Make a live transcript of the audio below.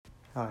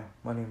Hi,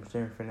 my name is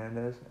Jimmy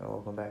Fernandez, and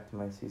welcome back to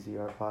my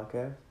CCR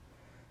podcast.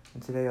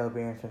 And today I'll be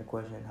answering the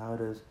question: how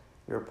does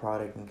your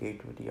product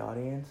engage with the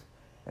audience,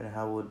 and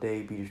how will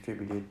they be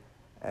distributed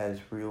as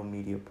real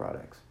media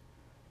products?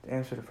 To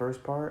answer the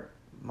first part,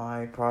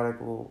 my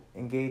product will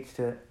engage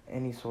to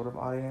any sort of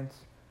audience,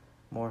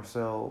 more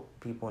so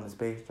people in the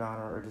space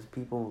genre or just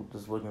people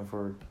just looking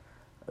for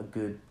a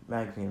good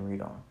magazine to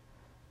read on.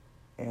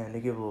 And to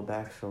give a little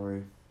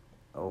backstory,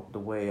 the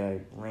way I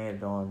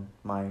landed on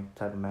my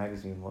type of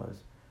magazine was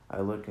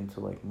I looked into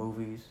like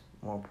movies,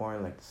 more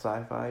importantly like the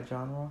sci-fi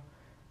genre,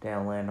 then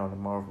I landed on the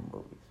Marvel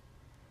movies.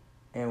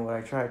 And what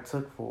I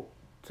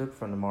took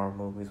from the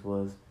Marvel movies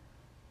was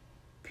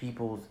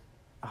people's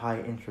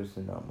high interest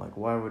in them. Like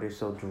why were they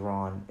so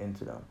drawn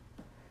into them?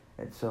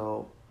 And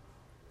so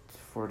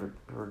for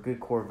a good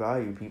core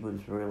value, people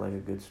just really like a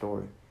good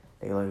story.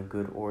 They like a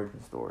good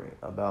origin story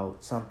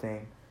about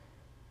something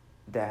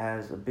that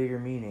has a bigger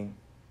meaning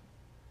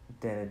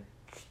than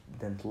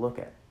to look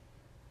at.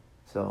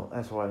 So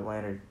that's why I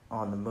landed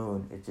on the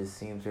moon. It just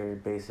seems very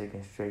basic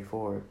and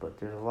straightforward, but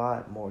there's a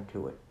lot more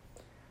to it.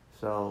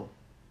 So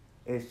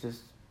it's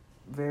just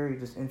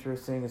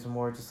interesting. It's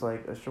more just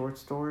like a short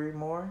story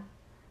more.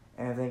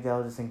 And I think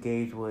that'll just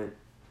engage with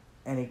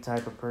any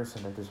type of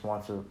person that just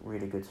wants to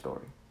read a good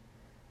story.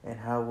 And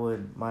how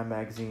would my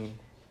magazine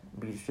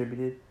be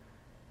distributed?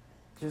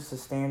 Just a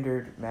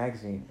standard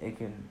magazine. It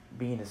can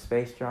be in the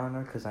space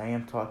genre because I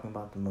am talking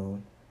about the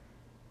moon.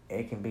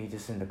 It can be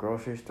just in the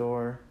grocery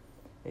store.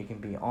 It can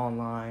be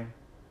online.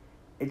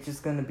 It's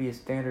just going to be a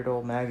standard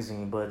old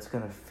magazine, but it's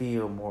going to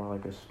feel more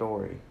like a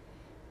story,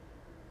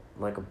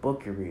 like a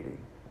book you're reading,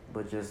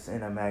 but just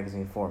in a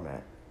magazine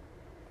format.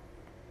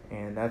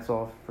 And that's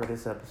all for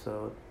this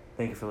episode.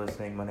 Thank you for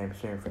listening. My name is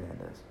Sharon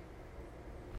Fernandez.